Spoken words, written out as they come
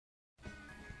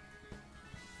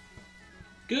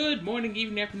Good morning,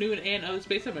 evening, afternoon, and other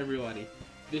space time, everybody.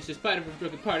 This is Spider from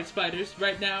Broken Party Spiders.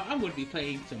 Right now, I'm going to be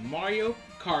playing some Mario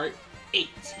Kart 8.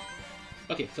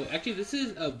 Okay, so actually, this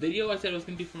is a video I said I was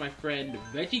going to do for my friend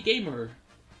Veggie Gamer.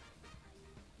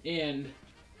 And,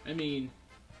 I mean,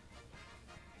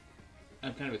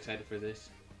 I'm kind of excited for this.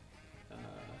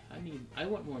 I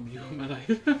want more Mew in my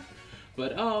life.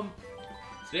 But,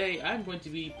 today I'm going to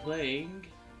be playing...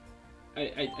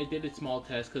 I did a small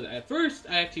test, because at first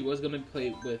I actually was going to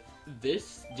play with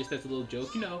this, just as a little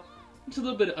joke, you know. It's a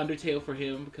little bit of Undertale for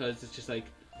him, because it's just like,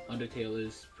 Undertale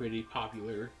is pretty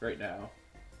popular right now.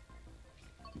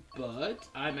 But,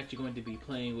 I'm actually going to be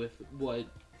playing with what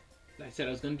I said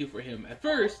I was going to do for him at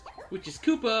first, which is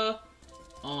Koopa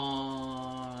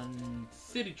on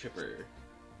City Tripper.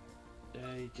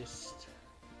 I just...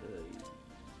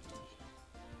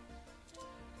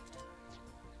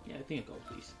 yeah, I think I'll go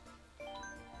with these.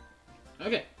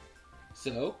 Okay,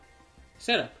 so,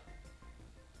 setup.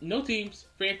 No teams,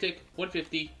 frantic,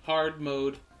 150, hard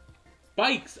mode,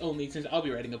 bikes only since I'll be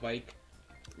riding a bike,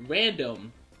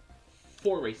 random,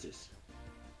 4 races.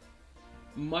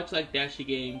 Much like Dashy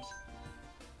games,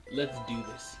 let's do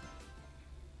this.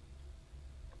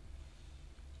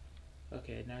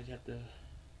 Okay, now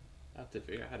I have to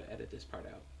figure out how to edit this part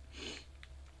out.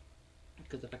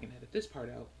 Because if I can edit this part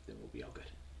out, then we'll be all good.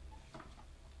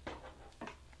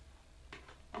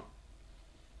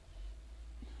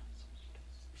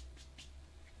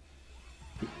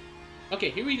 Okay,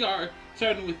 here we are,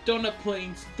 starting with Donut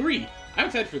Plains 3. I'm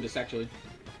excited for this, actually.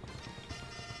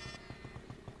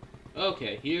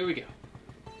 Okay, here we go.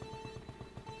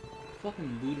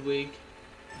 Fucking Ludwig.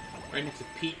 Right next to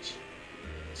Peach.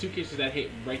 Suitcases that hit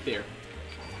right there.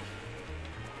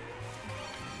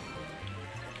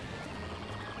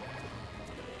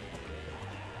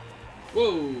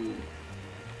 Whoa!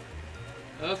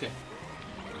 Okay.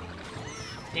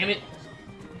 Damn it!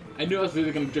 I knew I was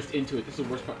literally gonna drift into it. This is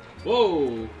the worst part.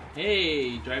 Whoa!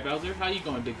 Hey, Dry Bowser, how you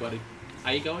going, big buddy?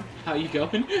 How you going? How you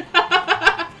going?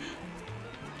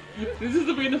 This is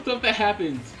the random stuff that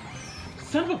happens.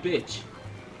 Son of a bitch.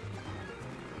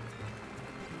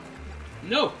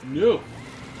 No! No!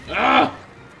 Ah!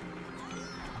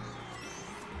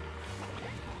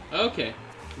 Okay.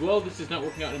 Well, this is not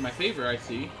working out in my favor, I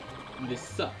see. And this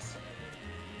sucks.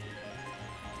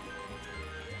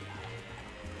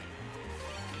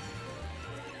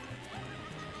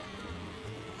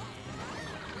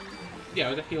 Yeah,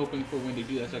 I was actually hoping for when they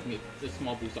do that so I can get a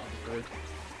small boost off first.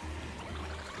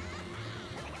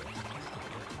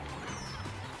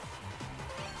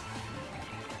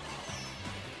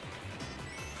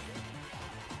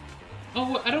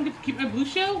 Oh, I don't get to keep my blue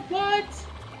shell? What?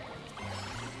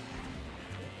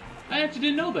 I actually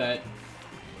didn't know that.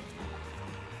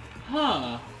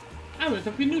 Huh. I learned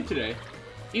something new today.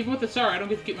 Even with the star, I don't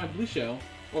get to keep my blue shell.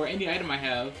 Or any item I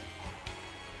have.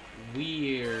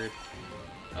 Weird.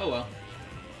 Oh well.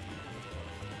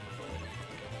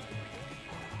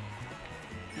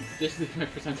 This is my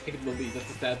first time taking the lead, that's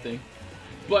a sad thing.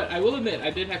 But I will admit,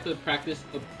 I did have to practice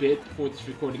a bit before this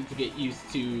recording to get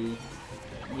used to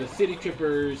the City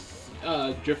Trippers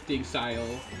drifting style.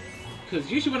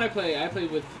 Because usually when I play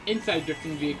with inside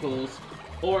drifting vehicles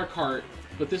or a cart,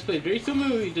 but this played very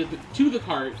similarly to the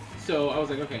cart, so I was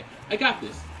like, okay, I got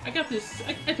this. I got this.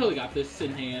 I totally got this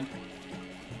in hand.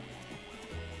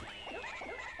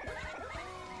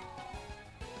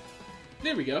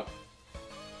 There we go.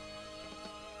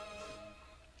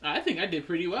 I think I did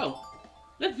pretty well.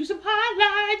 Let's do some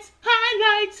highlights!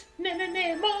 Highlights!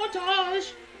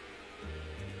 Montage!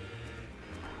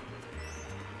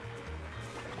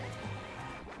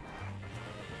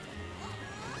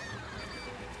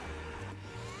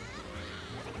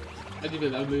 I do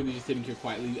feel like I'm literally just sitting here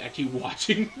quietly actually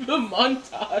watching the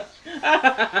montage.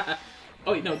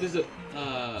 Oh wait, no, this is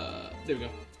a... there we go.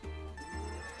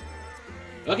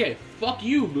 Okay, fuck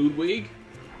you, Ludwig.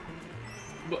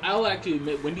 But I'll actually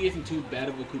admit, Wendy isn't too bad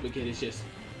of a Koopa kid, it's just...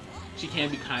 she can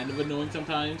be kind of annoying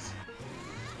sometimes.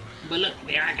 But look,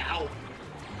 there I go!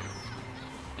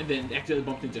 And then accidentally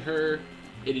bumped into her.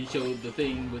 It didn't show the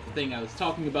thing with the thing I was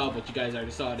talking about, but you guys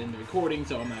already saw it in the recording,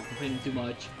 so I'm not complaining too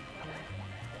much.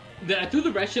 Then I threw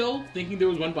the red shell, thinking there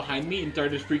was one behind me, and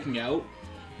started freaking out.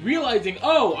 Realizing,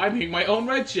 oh, I'm making my own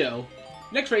red shell!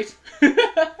 Next race!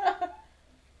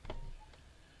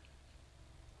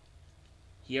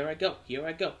 Here I go, here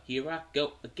I go, here I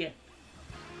go again.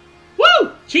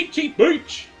 Woo! Cheap Cheap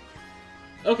Beach!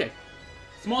 Okay,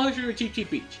 small history with Cheap Cheap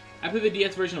Beach. I played the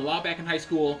DS version a lot back in high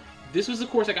school. This was the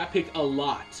course I got picked a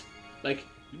lot. Like,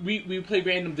 we played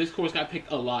random, this course got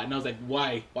picked a lot, and I was like,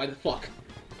 why? Why the fuck?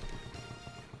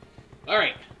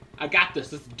 Alright, I got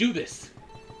this, let's do this.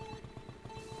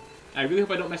 I really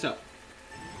hope I don't mess up.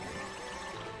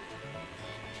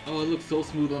 Oh, it looks so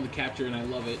smooth on the capture, and I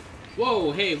love it.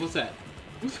 Whoa, hey, what's that?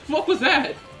 What the fuck was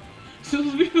that? So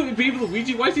this is Baby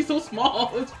Luigi. Why is he so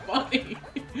small? It's funny.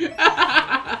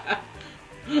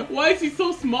 Why is he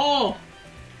so small?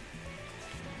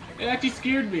 It actually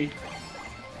scared me.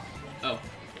 Oh.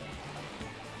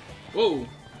 Whoa.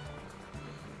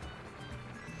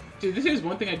 Dude, this is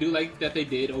one thing I do like that they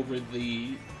did over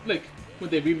the, like, when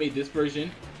they remade this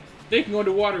version. They can go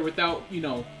underwater without, you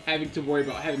know, having to worry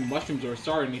about having mushrooms or a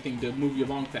star or anything to move you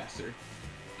along faster.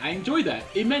 I enjoy that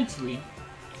immensely.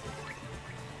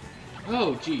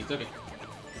 Oh, jeez, okay.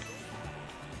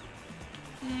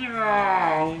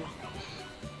 No.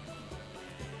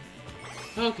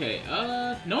 Okay,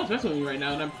 no one's messing with me right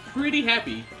now, and I'm pretty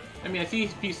happy. I mean, I see a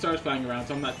few stars flying around,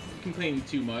 so I'm not complaining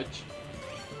too much.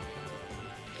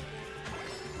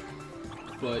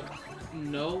 But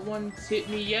no one's hit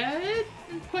me yet?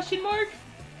 Question mark?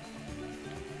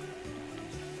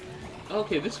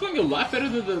 Okay, this is going a lot better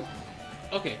than the...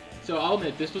 Okay, so I'll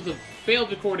admit, this was a failed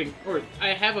recording, or I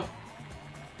have a...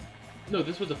 No,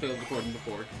 this was a failed recording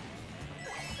before.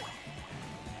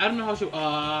 I don't know how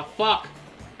to... fuck!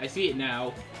 I see it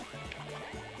now.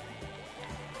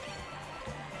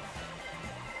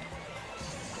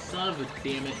 Son of a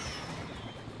damn it.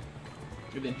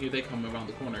 And then here they come around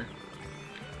the corner.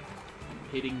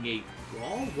 Hitting a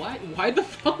wall? Why the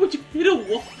fuck would you hit a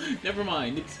wall? Never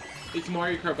mind. It's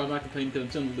Mario Kart, but I'm not complaining because I'm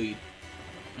still in the lead.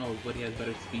 Oh, but he has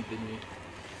better speed than me.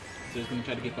 So he's gonna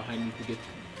try to get behind me to get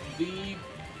the...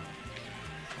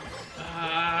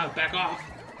 back off.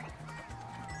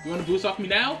 You wanna boost off me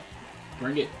now?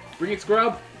 Bring it. Bring it,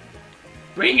 scrub!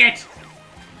 Bring it!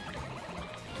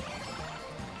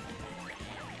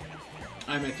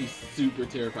 I'm actually super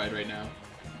terrified right now.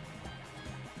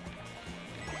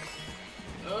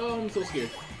 Oh, I'm so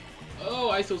scared. Oh,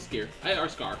 I so scared. I are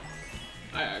scared.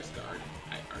 I are scared.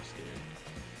 I are scared.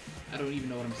 I don't even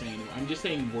know what I'm saying anymore. I'm just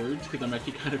saying words because I'm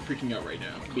actually kind of freaking out right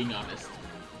now, being honest.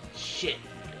 Shit.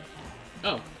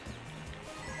 Oh.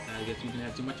 I guess we didn't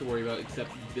have too much to worry about,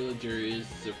 except Villager is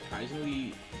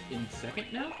surprisingly in second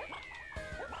now?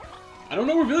 I don't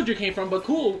know where Villager came from, but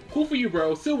cool. Cool for you,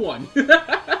 bro. Still won.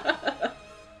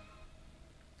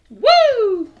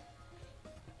 Woo!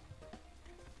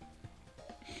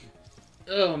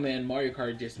 Oh man, Mario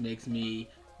Kart just makes me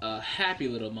a happy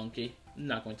little monkey. I'm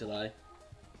not going to lie.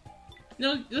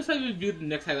 No, let's not review the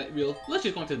next highlight reel. Let's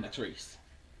just go on to the next race.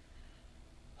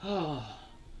 Oh,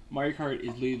 Mario Kart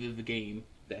is literally the game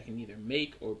that can either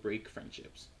make or break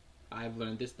friendships. I've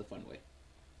learned this the fun way.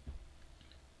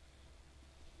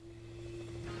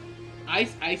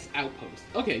 Ice Outpost.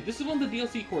 Okay, this is one of the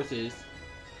DLC courses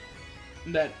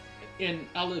that, and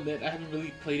I'll admit, I haven't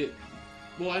really played it.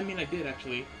 Well, I mean, I did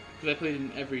actually, because I played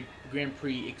in every Grand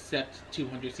Prix except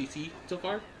 200cc so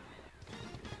far.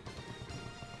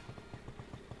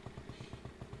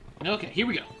 Okay, here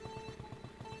we go.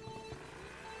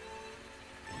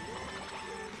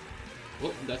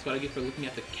 Well, that's what I get for looking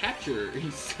at the capture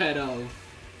instead of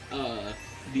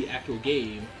the actual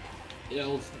game.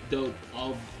 Else, dope.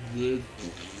 All the.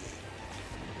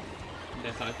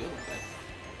 That's how I feel about that.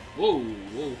 Whoa,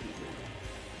 whoa, people.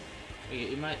 Okay,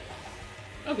 it might.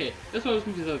 Okay, that's what I was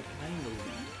confused. Like, am I in the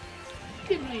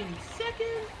lead? Am I in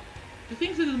second? The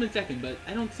thing says I'm in second, but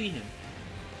I don't see him.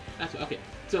 That's okay.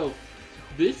 So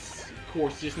this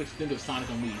course just makes me think of Sonic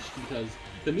Unleashed because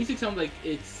the music sounds like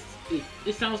it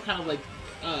sounds kind of like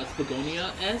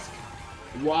Spagonia-esque,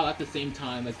 while at the same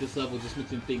time, like this level just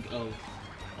makes me think of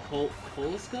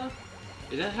Holiska?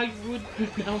 Is that how you would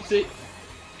pronounce it?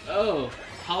 Oh,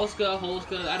 Holiska,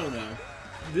 I don't know.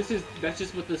 That's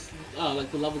just what this like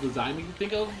the level design makes me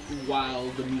think of, while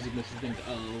the music makes me think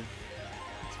of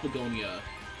Spagonia,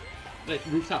 like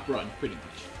Rooftop Run, pretty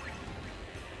much.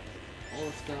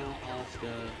 Holiska.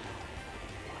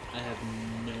 I have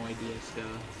no idea, Ska.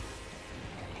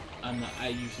 I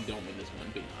usually don't win this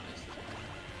one, being honest.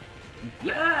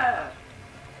 Yeah!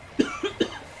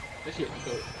 That shit hurt my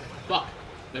throat. Fuck!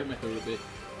 That hurt my throat a bit.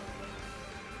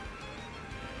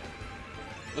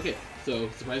 Okay, so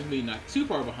surprisingly not too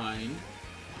far behind.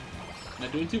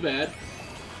 Not doing too bad.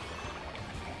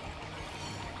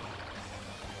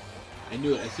 I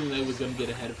knew it. As soon as I was gonna get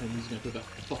ahead of him, he was gonna put that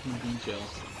fucking green shell.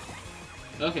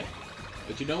 Okay.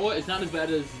 But you know what? It's not as bad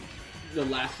as the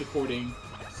last recording,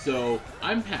 so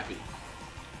I'm happy.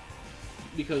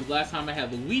 Because last time I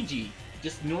had Luigi,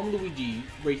 just normal Luigi,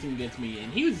 racing against me,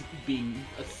 and he was being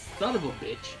a son of a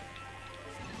bitch.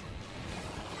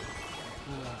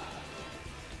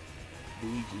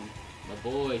 Luigi, my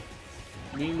boy.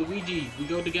 Me and Luigi, we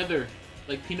go together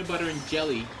like peanut butter and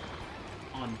jelly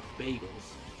on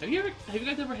bagels. Have you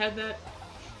guys ever had that?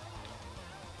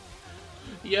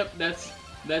 Yep,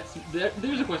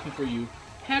 there's a question for you.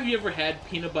 Have you ever had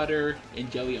peanut butter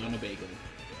and jelly on a bagel?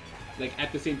 Like,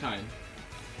 at the same time?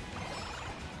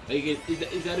 Like,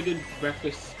 is that a good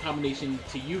breakfast combination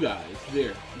to you guys?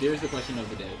 There's the question of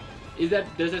the day.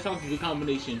 Does that sound like a good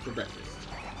combination for breakfast?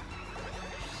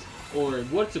 Or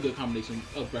what's a good combination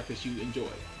of breakfast you enjoy?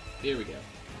 There we go.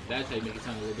 That's how you make it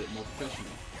sound a little bit more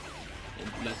professional. And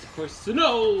that's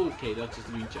personal! Okay, that's just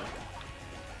a green shot.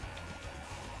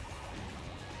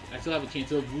 I still have a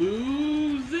chance of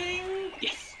losing.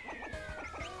 Yes!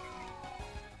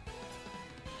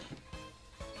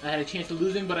 I had a chance of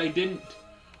losing, but I didn't.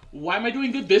 Why am I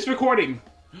doing good? This recording!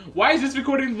 Why is this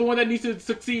recording the one that needs to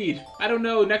succeed? I don't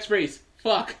know. Next race.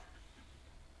 Fuck.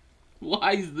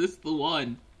 Why is this the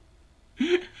one?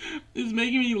 It's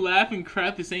making me laugh and cry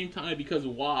at the same time because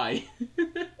why?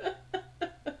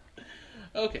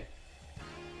 Okay.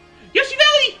 Yoshi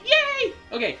Valley! Yay!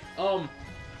 Okay,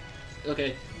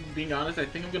 okay, being honest, I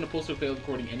think I'm gonna post a failed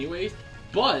recording anyways,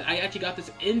 but I actually got this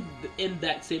in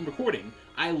that same recording.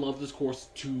 I love this course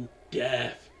to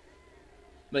death.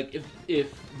 Like,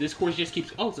 if this course just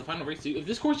keeps... Oh, it's the final race too. If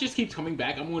this course just keeps coming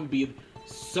back, I'm going to be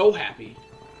so happy.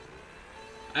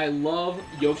 I love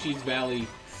Yoshi's Valley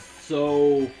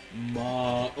so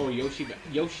much. Or Yoshi's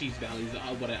Valley is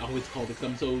what I always call it, because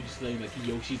I'm so just saying, like,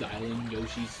 Yoshi's Island,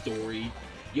 Yoshi's Story.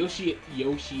 Yoshi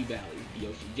Valley.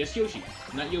 Yoshi. Just Yoshi.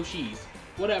 Not Yoshi's.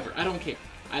 Whatever. I don't care.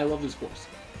 I love this course.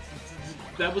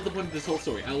 That was the point of this whole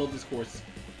story. I love this course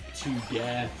to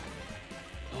death.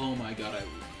 Oh my god, I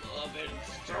love it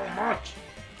so much.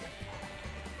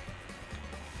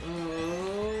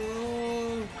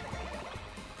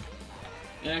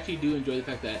 And I actually do enjoy the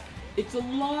fact that it's a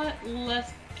lot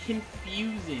less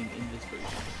confusing in this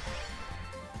version.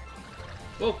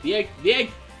 Oh, the egg! The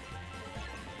egg!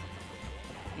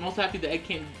 I'm also happy the egg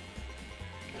can't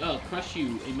crush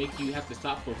you and make you have to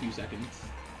stop for a few seconds.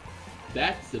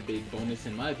 That's a big bonus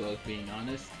in my book, being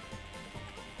honest.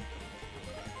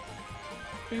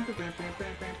 Oh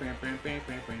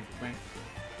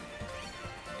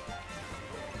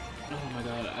my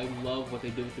god, I love what they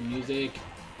did with the music.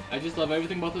 I just love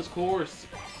everything about this course,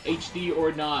 HD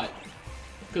or not.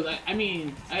 Because, I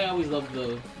mean, I always love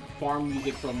the farm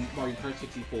music from Mario Kart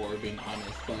 64, being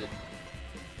honest, but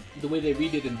the way they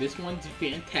redid in this one's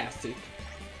fantastic.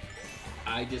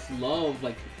 I just love,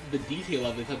 like, the detail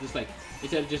of it, because it's like,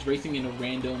 instead of just racing in a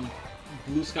random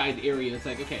blue-skied area, it's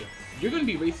like, okay, you're going to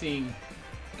be racing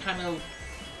kind of,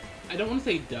 I don't want to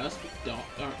say dusk,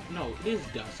 no, it is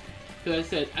dusk.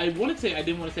 Because I didn't want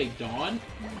to say dawn,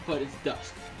 but it's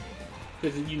dusk.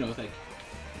 Because, you know, it's like,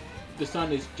 the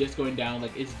sun is just going down,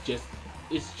 like, it's just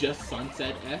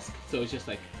sunset-esque, so it's just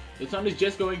like, the sun is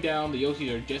just going down, the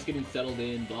Yoshis are just getting settled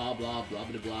in, blah, blah, blah,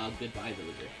 blah, blah, goodbye,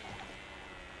 villager.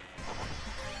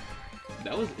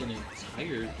 That was an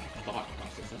entire thought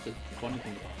process. That's a funny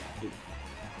thing about that.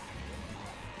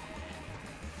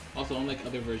 Also, unlike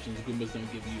other versions, Goombas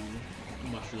don't give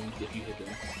you mushrooms if you hit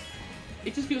them.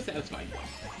 It just feels satisfying.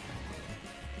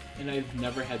 And I've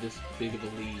never had this big of a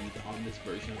lead on this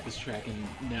version of this track,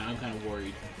 and now I'm kind of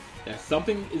worried that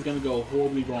something is going to go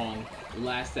horribly wrong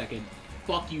last second.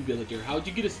 Fuck you, villager. How'd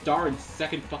you get a star in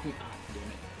second fucking... Ah, damn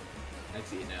it. I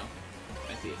see it now.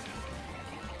 I see it now.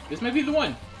 This might be the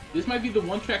one. This might be the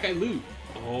one track I lose.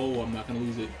 Oh, I'm not going to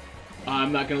lose it.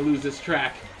 I'm not going to lose this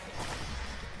track.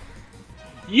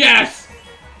 Yes!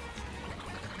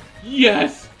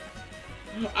 Yes!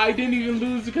 I didn't even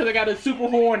lose because I got a super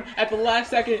horn at the last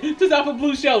second to stop a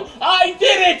blue shell. I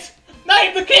did it! I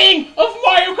am the king of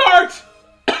Mario Kart!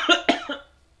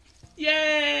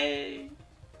 Yay!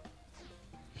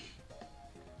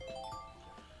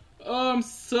 Oh, I'm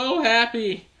so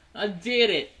happy. I did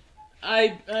it.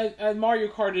 I Mario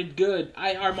Karted good.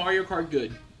 I Mario Kart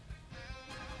good.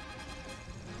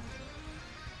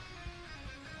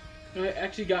 I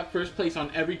actually got first place on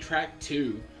every track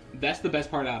too. That's the best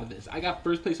part out of this. I got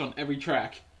first place on every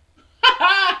track.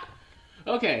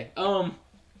 Okay, well,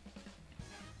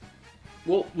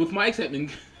 with my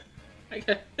excitement,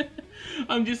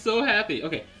 I'm just so happy.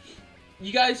 Okay,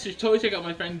 you guys should totally check out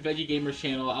my friend Veggie Gamer's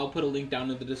channel. I'll put a link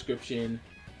down in the description.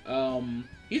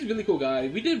 He's a really cool guy.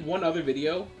 We did one other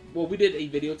video. Well, we did a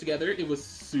video together. It was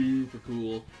super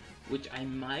cool, which I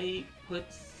might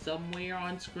put somewhere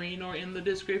on screen or in the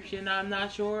description. I'm not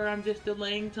sure. I'm just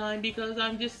delaying time because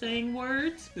I'm just saying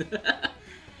words.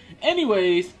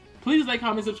 Anyways, please like,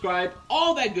 comment, subscribe,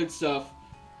 all that good stuff.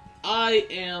 I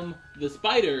am the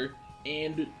Spider,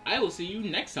 and I will see you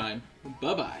next time.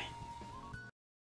 Bye-bye.